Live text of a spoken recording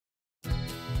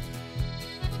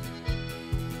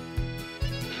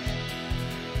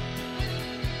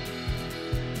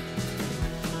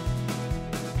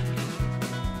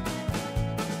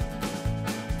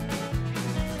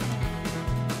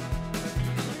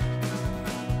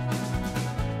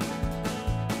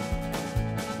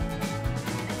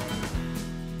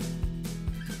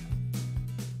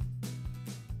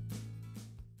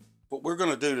What we're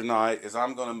going to do tonight is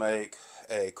I'm going to make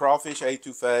a crawfish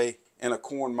etouffee and a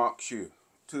corn maque choux.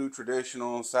 Two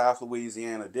traditional South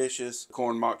Louisiana dishes.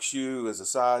 Corn maque choux is a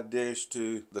side dish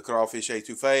to the crawfish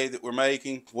etouffee that we're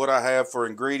making. What I have for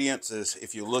ingredients is,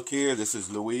 if you look here, this is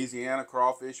Louisiana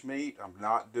crawfish meat. I'm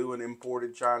not doing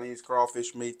imported Chinese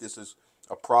crawfish meat. This is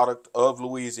a product of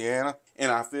Louisiana,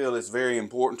 and I feel it's very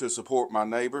important to support my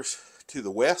neighbors to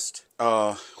the west.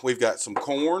 We've got some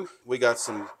corn, we got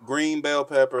some green bell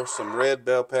pepper, some red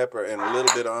bell pepper, and a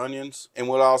little bit of onions. And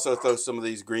we'll also throw some of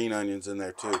these green onions in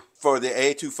there too. For the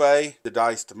etouffee, the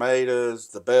diced tomatoes,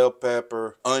 the bell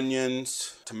pepper,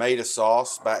 onions, tomato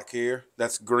sauce back here.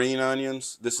 That's green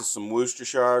onions. This is some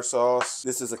Worcestershire sauce.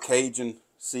 This is a Cajun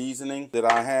seasoning that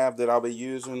I have that I'll be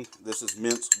using. This is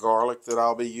minced garlic that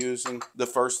I'll be using. The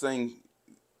first thing,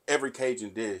 every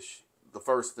Cajun dish, the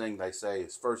first thing they say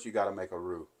is first you got to make a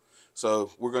roux.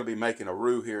 So we're going to be making a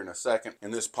roux here in a second.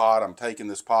 In this pot, I'm taking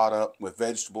this pot up with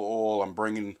vegetable oil. I'm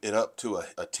bringing it up to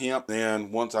a temp.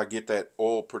 Then once I get that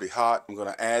oil pretty hot, I'm going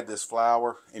to add this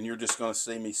flour, and you're just going to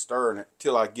see me stirring it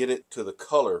till I get it to the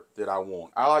color that I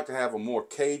want. I like to have a more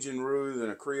Cajun roux than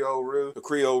a Creole roux. The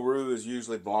Creole roux is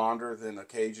usually blonder than a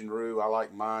Cajun roux. I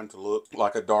like mine to look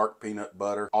like a dark peanut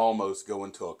butter, almost go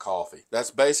into a coffee.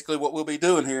 That's basically what we'll be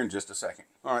doing here in just a second.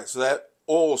 All right, so that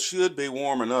oil should be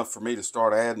warm enough for me to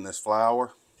start adding this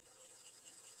flour.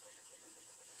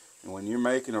 And when you're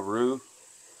making a roux,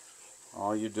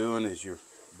 all you're doing is you're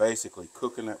basically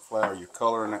cooking that flour, you're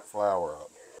coloring that flour up.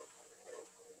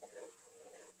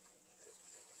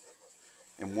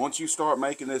 And once you start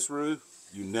making this roux,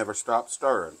 you never stop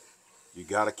stirring. You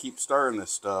got to keep stirring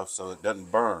this stuff so it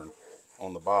doesn't burn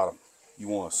on the bottom. You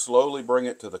want to slowly bring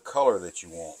it to the color that you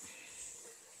want.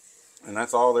 And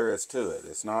that's all there is to it.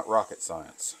 It's not rocket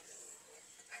science.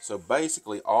 So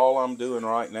basically all I'm doing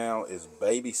right now is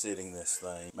babysitting this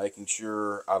thing, making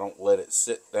sure I don't let it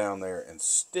sit down there and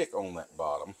stick on that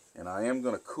bottom. And I am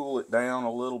going to cool it down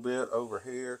a little bit over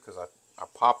here because I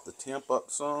popped the temp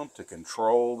up some to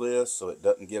control this so it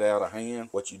doesn't get out of hand.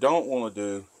 What you don't want to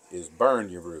do is burn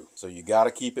your roux. So you got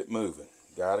to keep it moving.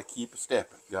 Got to keep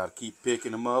stepping. Got to keep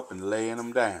picking them up and laying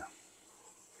them down.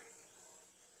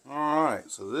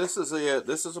 Alright, so this is it.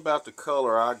 This is about the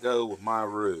color I go with my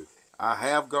roux. I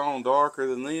have gone darker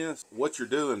than this. What you're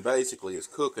doing basically is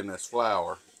cooking this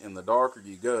flour, and the darker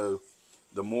you go,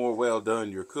 the more well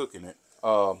done you're cooking it.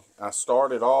 I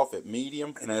started off at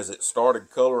medium, and as it started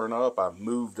coloring up, I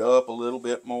moved up a little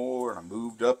bit more, and I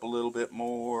moved up a little bit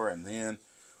more, and then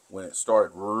when it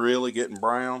started really getting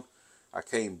brown, I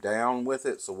came down with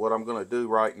it. So what I'm going to do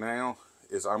right now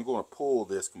is I'm going to pull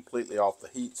this completely off the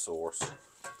heat source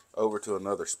over to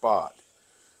another spot.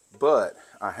 But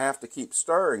I have to keep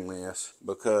stirring this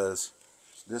because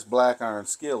this black iron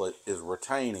skillet is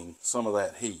retaining some of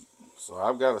that heat. So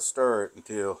I've got to stir it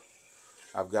until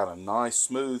I've got a nice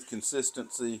smooth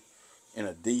consistency and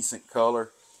a decent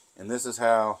color. And this is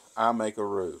how I make a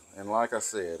roux. And like I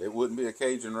said, it wouldn't be a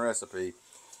Cajun recipe.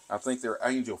 I think their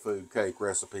angel food cake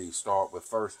recipes start with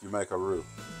first you make a roux.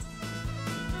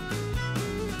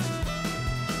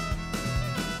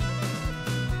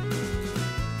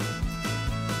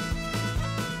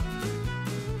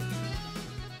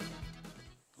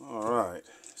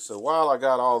 So while I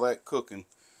got all that cooking,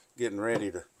 getting ready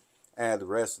to add the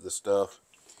rest of the stuff,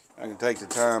 I can take the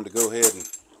time to go ahead and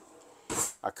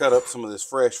I cut up some of this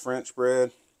fresh French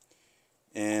bread.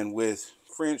 And with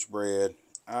French bread,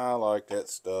 I like that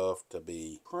stuff to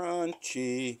be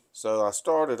crunchy. So I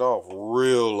started off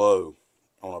real low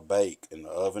on a bake in the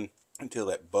oven until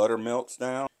that butter melts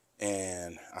down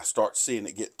and I start seeing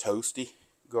it get toasty.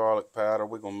 Garlic powder,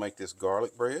 we're going to make this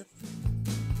garlic bread.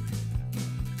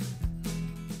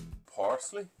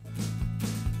 Parsley.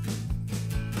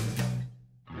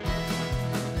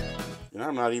 And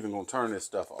I'm not even going to turn this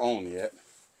stuff on yet.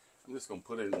 I'm just going to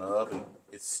put it in the oven.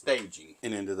 It's staging,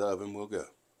 and into the oven we'll go.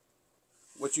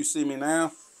 What you see me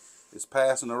now is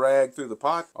passing a rag through the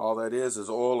pot. All that is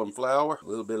oil and flour, a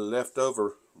little bit of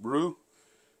leftover roux.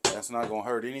 That's not going to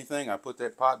hurt anything. I put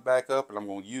that pot back up and I'm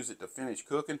going to use it to finish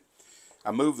cooking. I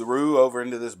moved the roux over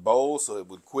into this bowl so it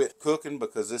would quit cooking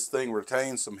because this thing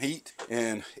retains some heat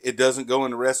and it doesn't go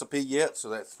in the recipe yet, so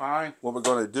that's fine. What we're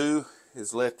going to do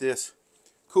is let this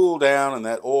cool down and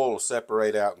that oil will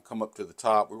separate out and come up to the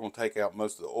top. We're going to take out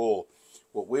most of the oil.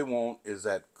 What we want is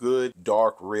that good,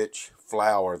 dark, rich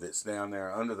flour that's down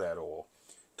there under that oil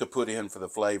to put in for the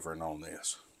flavoring on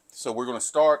this. So we're going to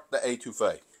start the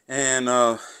etouffee. And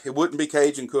it wouldn't be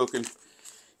Cajun cooking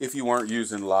if you weren't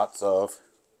using lots of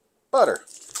butter.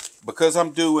 Because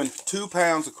I'm doing 2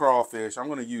 pounds of crawfish, I'm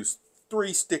going to use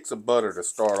 3 sticks of butter to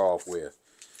start off with.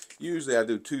 Usually I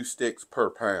do 2 sticks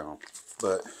per pound,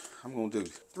 but I'm going to do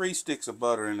 3 sticks of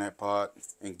butter in that pot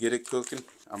and get it cooking.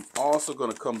 I'm also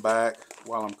going to come back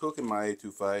while I'm cooking my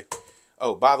etouffee.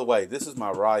 Oh, by the way, this is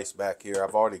my rice back here.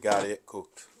 I've already got it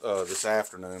cooked this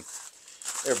afternoon.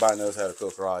 Everybody knows how to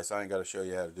cook rice. I ain't got to show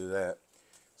you how to do that.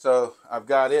 So I've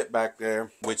got it back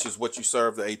there, which is what you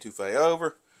serve the etouffee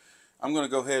over. I'm going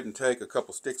to go ahead and take a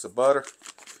couple sticks of butter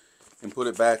and put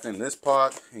it back in this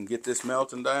pot and get this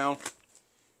melting down.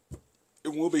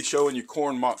 And we'll be showing you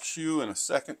corn maque choux in a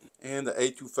second, and the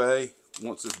etouffee.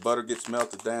 Once this butter gets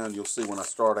melted down, you'll see when I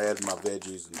start adding my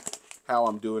veggies and how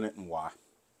I'm doing it and why.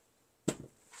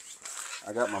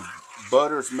 I got my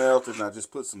butters melted and I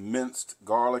just put some minced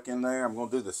garlic in there. I'm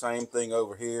going to do the same thing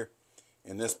over here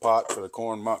in this pot for the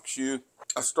corn maque choux.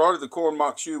 I started the corn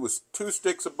maque choux with 2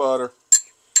 sticks of butter,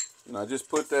 and I just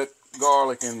put that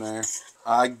garlic in there.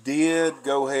 I did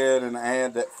go ahead and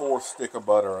add that 4th stick of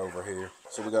butter over here.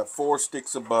 So we got 4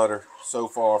 sticks of butter so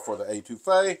far for the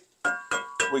etouffee.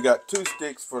 We got 2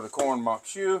 sticks for the corn maque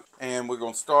choux, and we're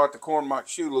going to start the corn maque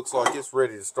choux. Looks like it's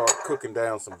ready to start cooking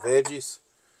down some veggies.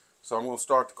 So I'm going to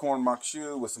start the corn maque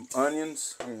choux with some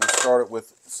onions. I'm going to start it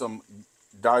with some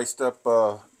diced up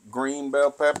green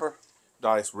bell pepper,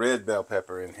 diced red bell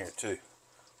pepper in here too.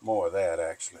 More of that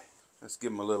actually. Let's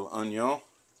give them a little onion.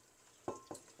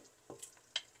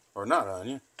 Or not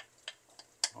onion.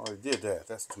 Already did that.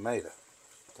 That's tomato.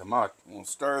 Tomato. I'm going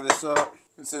to stir this up.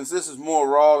 And since this is more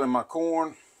raw than my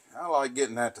corn, I like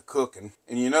getting that to cooking.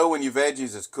 And you know when your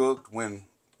veggies is cooked when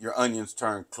your onions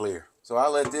turn clear. So I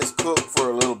let this cook for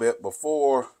a little bit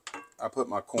before I put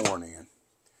my corn in.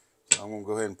 So I'm going to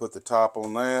go ahead and put the top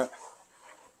on that.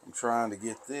 I'm trying to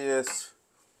get this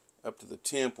up to the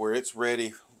temp where it's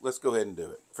ready. Let's go ahead and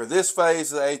do it. For this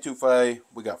phase of the etouffee,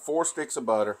 we got 4 sticks of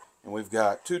butter, and we've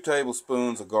got 2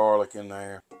 tablespoons of garlic in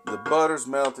there. The butter's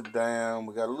melted down.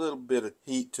 We got a little bit of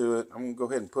heat to it. I'm going to go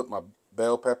ahead and put my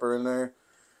bell pepper in there.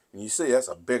 And you see that's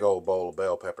a big old bowl of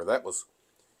bell pepper. That was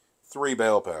 3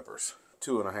 bell peppers,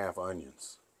 2½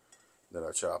 onions that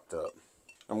I chopped up.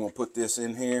 I'm going to put this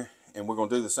in here, and we're going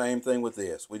to do the same thing with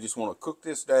this. We just want to cook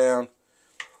this down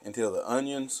until the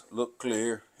onions look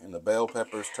clear and the bell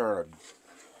peppers turn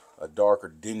a darker,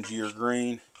 dingier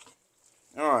green.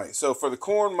 Alright, so for the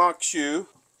corn maque choux,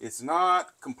 it's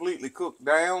not completely cooked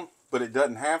down, but it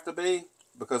doesn't have to be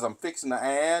because I'm fixing to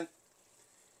add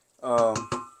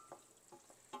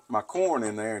my corn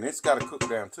in there, and it's got to cook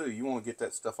down too. You want to get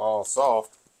that stuff all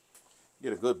soft,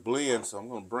 get a good blend. So I'm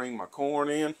going to bring my corn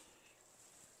in.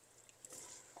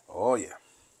 Oh yeah,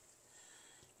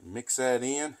 mix that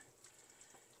in.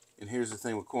 And here's the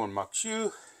thing with corn maque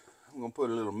choux, I'm going to put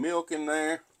a little milk in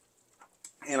there.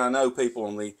 And I know people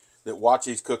on that watch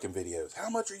these cooking videos, how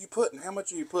much are you putting, how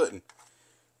much are you putting?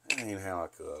 That ain't how I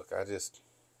cook.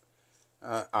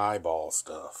 I eyeball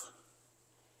stuff.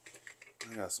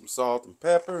 I got some salt and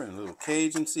pepper and a little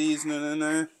Cajun seasoning in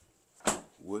there.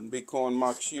 Wouldn't be corn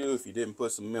maque choux if you didn't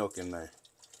put some milk in there.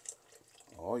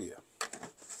 Oh yeah.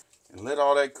 And let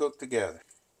all that cook together.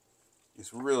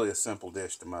 It's really a simple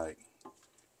dish to make.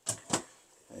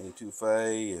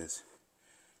 Etouffee is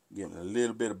getting a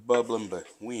little bit of bubbling, but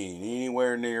we ain't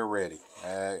anywhere near ready.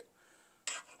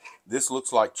 This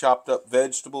looks like chopped up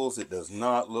vegetables. It does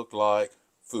not look like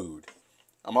food.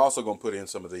 I'm also going to put in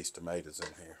some of these tomatoes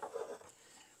in here.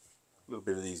 A little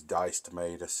bit of these diced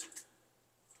tomatoes.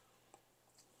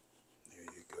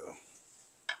 There you go.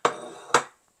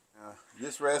 Now,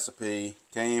 this recipe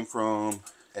came from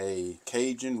a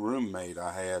Cajun roommate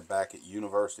I had back at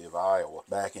University of Iowa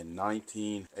back in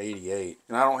 1988.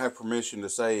 And I don't have permission to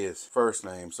say his first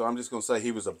name, so I'm just going to say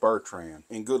he was a Bertrand.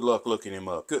 And good luck looking him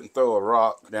up. Couldn't throw a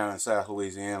rock down in South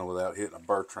Louisiana without hitting a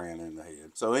Bertrand in the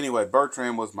head. So anyway,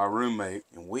 Bertrand was my roommate,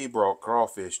 and we brought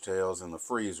crawfish tails in the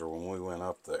freezer when we went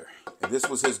up there. And this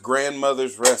was his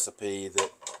grandmother's recipe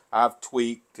that I've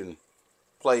tweaked and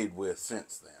played with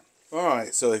since then.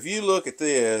 Alright, so if you look at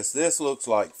this, this looks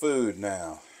like food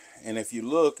now. And if you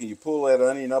look and you pull that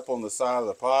onion up on the side of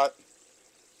the pot,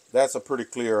 that's a pretty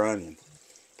clear onion.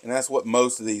 And that's what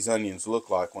most of these onions look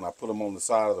like when I put them on the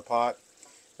side of the pot.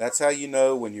 That's how you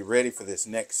know when you're ready for this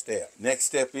next step. Next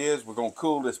step is we're going to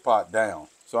cool this pot down.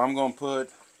 So I'm going to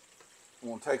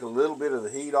take a little bit of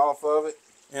the heat off of it.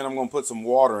 And I'm going to put some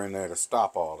water in there to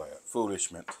stop all that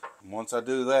foolishment. And once I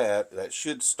do that, that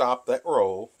should stop that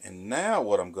roll. And now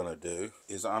what I'm going to do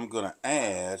is I'm going to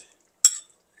add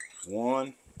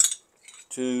 1,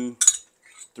 2,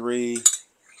 3,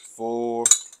 4,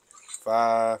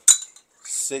 5,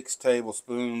 6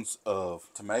 tablespoons of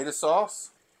tomato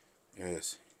sauce.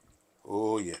 Yes.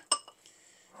 Oh yeah.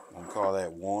 I'm going to call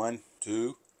that 1,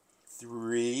 2,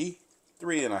 3.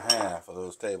 3½ of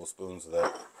those tablespoons of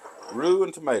that roux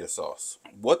and tomato sauce.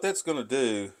 What that's going to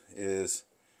do is,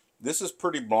 this is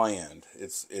pretty bland.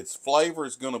 Its flavor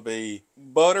is going to be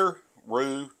butter,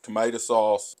 roux, tomato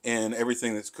sauce, and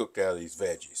everything that's cooked out of these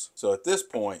veggies. So at this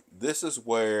point, this is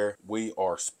where we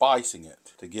are spicing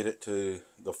it to get it to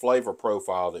the flavor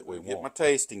profile that we want. Get my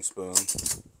tasting spoon,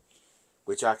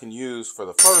 which I can use for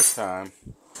the first time,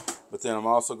 but then I'm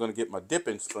also going to get my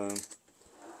dipping spoon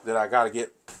that I got to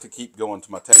get to keep going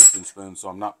to my tasting spoon, so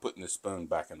I'm not putting this spoon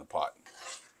back in the pot.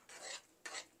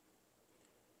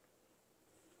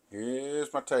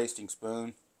 Here's my tasting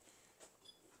spoon.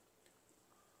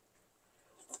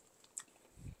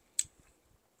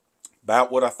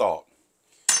 About what I thought.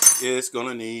 It's going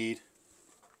to need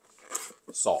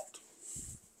salt.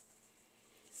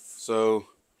 So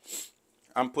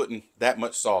I'm putting that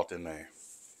much salt in there.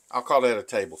 I'll call that a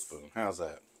tablespoon. How's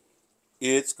that?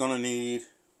 It's going to need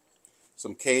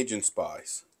some Cajun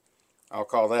spice. I'll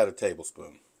call that a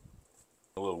tablespoon.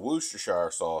 A little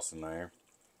Worcestershire sauce in there.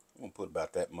 I'm going to put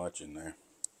about that much in there.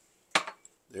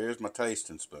 There's my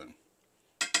tasting spoon.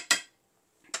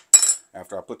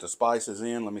 After I put the spices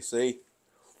in, let me see.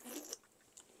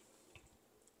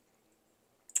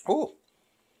 Oh,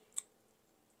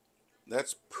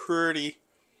 that's pretty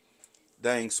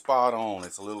dang spot on.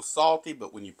 It's a little salty,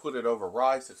 but when you put it over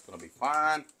rice, it's going to be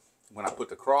fine. When I put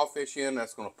the crawfish in,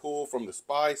 that's going to pull from the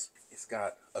spice. It's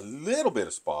got a little bit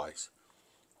of spice,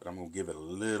 but I'm going to give it a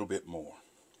little bit more.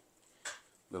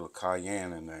 A little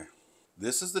cayenne in there.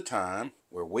 This is the time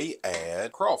where we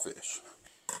add crawfish.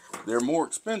 They're more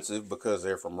expensive because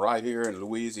they're from right here in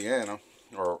Louisiana,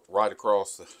 or right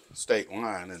across the state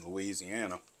line in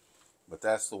Louisiana. But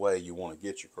that's the way you want to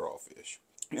get your crawfish.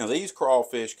 Now, these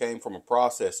crawfish came from a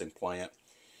processing plant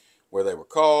where they were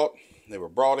caught. They were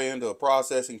brought into a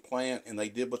processing plant and they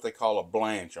did what they call a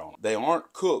blanch on them. They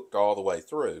aren't cooked all the way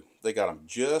through. They got them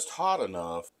just hot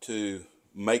enough to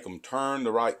make them turn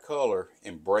the right color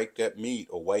and break that meat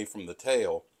away from the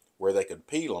tail, where they could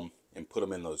peel them and put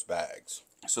them in those bags.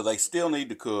 So they still need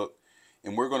to cook,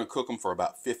 and we're going to cook them for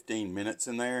about 15 minutes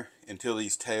in there until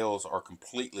these tails are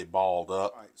completely balled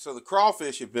up. All right, so the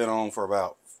crawfish have been on for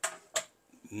about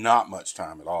not much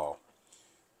time at all.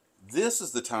 This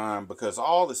is the time, because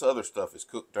all this other stuff is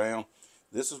cooked down,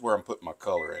 this is where I'm putting my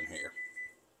color in here.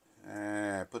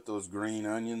 And put those green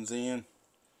onions in,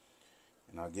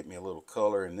 and I'll get me a little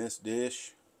color in this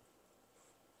dish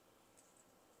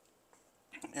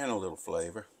and a little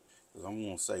flavor, because I'm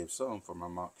going to save some for my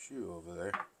Maque Choux over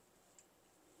there.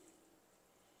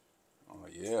 Oh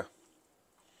yeah.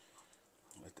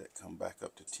 Let that come back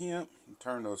up to temp and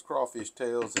turn those crawfish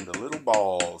tails into little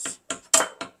balls.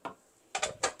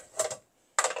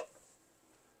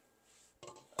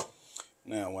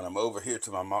 Now when I'm over here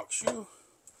to my Maque Choux,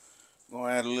 I'm going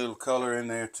to add a little color in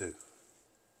there too.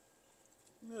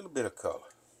 A little bit of color.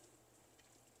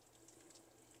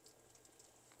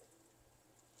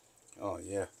 Oh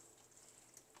yeah.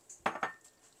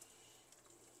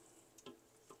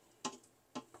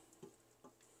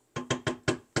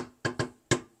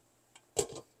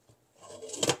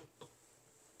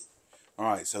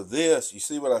 Alright, so this, you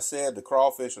see what I said? The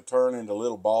crawfish will turn into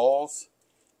little balls.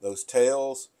 Those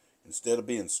tails, instead of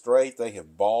being straight, they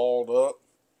have balled up.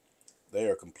 They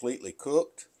are completely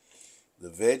cooked. The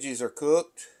veggies are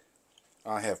cooked.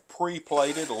 I have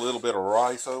pre-plated a little bit of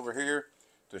rice over here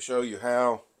to show you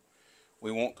how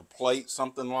we want to plate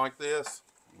something like this.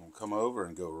 I'm going to come over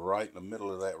and go right in the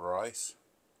middle of that rice.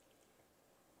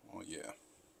 Oh yeah.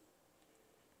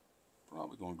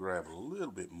 Probably going to grab a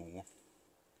little bit more.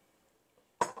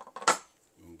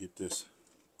 I'm going to get this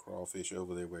crawfish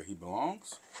over there where he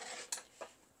belongs.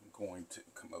 I'm going to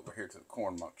come over here to the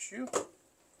corn Maque Choux.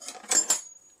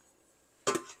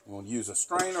 I'm going to use a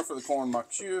strainer for the corn Maque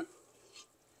Choux.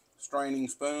 Straining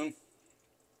spoon.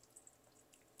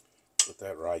 Put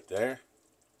that right there.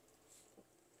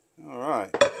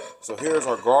 Alright, so here's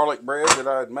our garlic bread that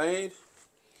I had made.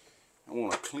 I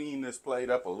want to clean this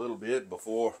plate up a little bit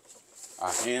before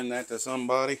I hand that to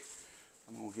somebody.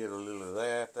 I'm going to get a little of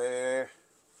that there.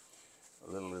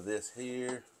 A little of this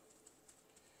here.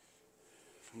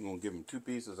 I'm going to give them 2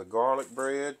 pieces of garlic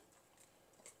bread.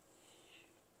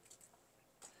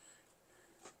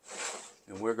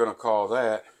 And we're going to call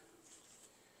that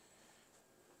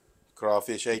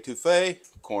Crawfish Etouffee,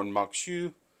 corn Maque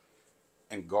Choux,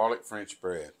 and garlic French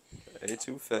bread.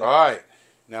 Etouffee. Alright,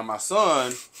 now my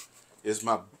son is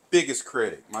my biggest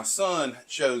critic. My son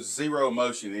shows zero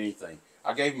emotion in anything.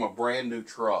 I gave him a brand new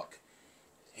truck.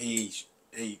 He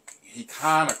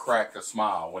kind of cracked a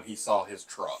smile when he saw his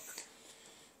truck.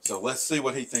 So let's see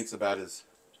what he thinks about his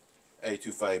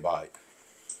etouffee bite.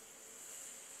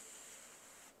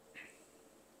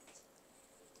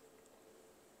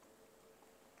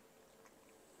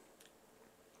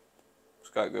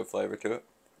 got good flavor to it.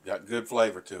 Got good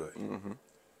flavor to it. Mm-hmm.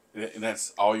 And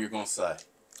that's all you're going to say.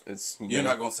 You're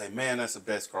not going to say, man, that's the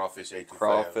best crawfish etouffee.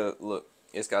 Crawfish, look,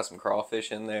 it's got some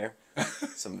crawfish in there,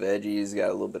 some veggies, got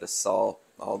a little bit of salt.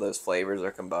 All those flavors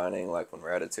are combining, like when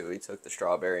Ratatouille took the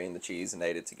strawberry and the cheese and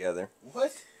ate it together.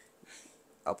 What?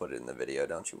 I'll put it in the video,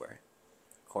 don't you worry.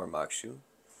 Corn Maque Choux.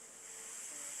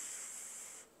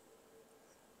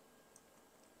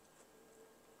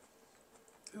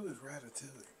 Who is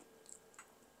Ratatouille?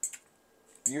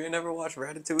 You ain't never watched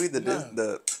Ratatouille? No.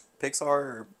 The Pixar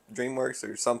or DreamWorks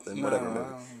or something, No, whatever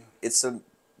movie. It's a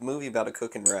movie about a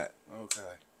cooking rat. Okay.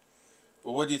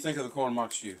 Well, what do you think of the corn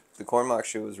maque choux? The corn maque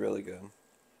choux was really good.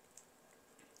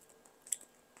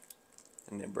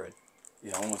 And then bread.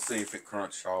 Yeah, I want to see if it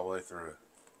crunched all the way through.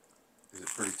 Is it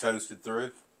pretty toasted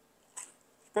through?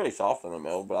 It's pretty soft in the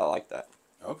middle, but I like that.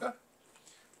 Okay.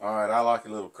 All right, I like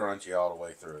it a little crunchy all the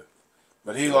way through.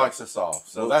 But he likes it soft,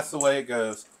 so that's the way it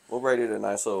goes. We'll rate it a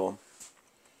nice little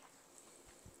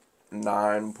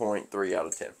 9.3 out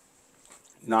of 10.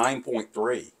 9.3.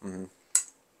 Mm-hmm.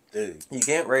 Dude, you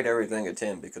can't rate everything a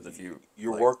 10 because if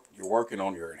you're working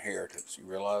on your inheritance. You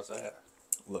realize that?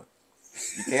 Look,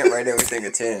 you can't rate everything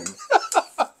a 10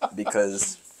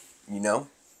 because, you know.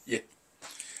 Yeah.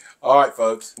 All right,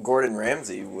 folks. Gordon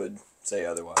Ramsay would say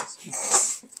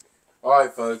otherwise. All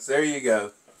right, folks. There you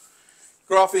go.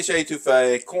 Crawfish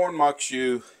etouffee, corn maque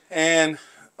choux, and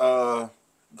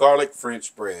garlic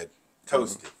French bread,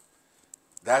 toasted.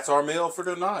 That's our meal for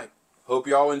tonight. Hope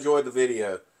y'all enjoyed the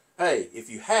video. Hey, if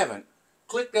you haven't,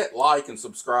 click that like and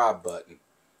subscribe button.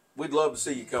 We'd love to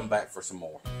see you come back for some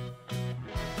more.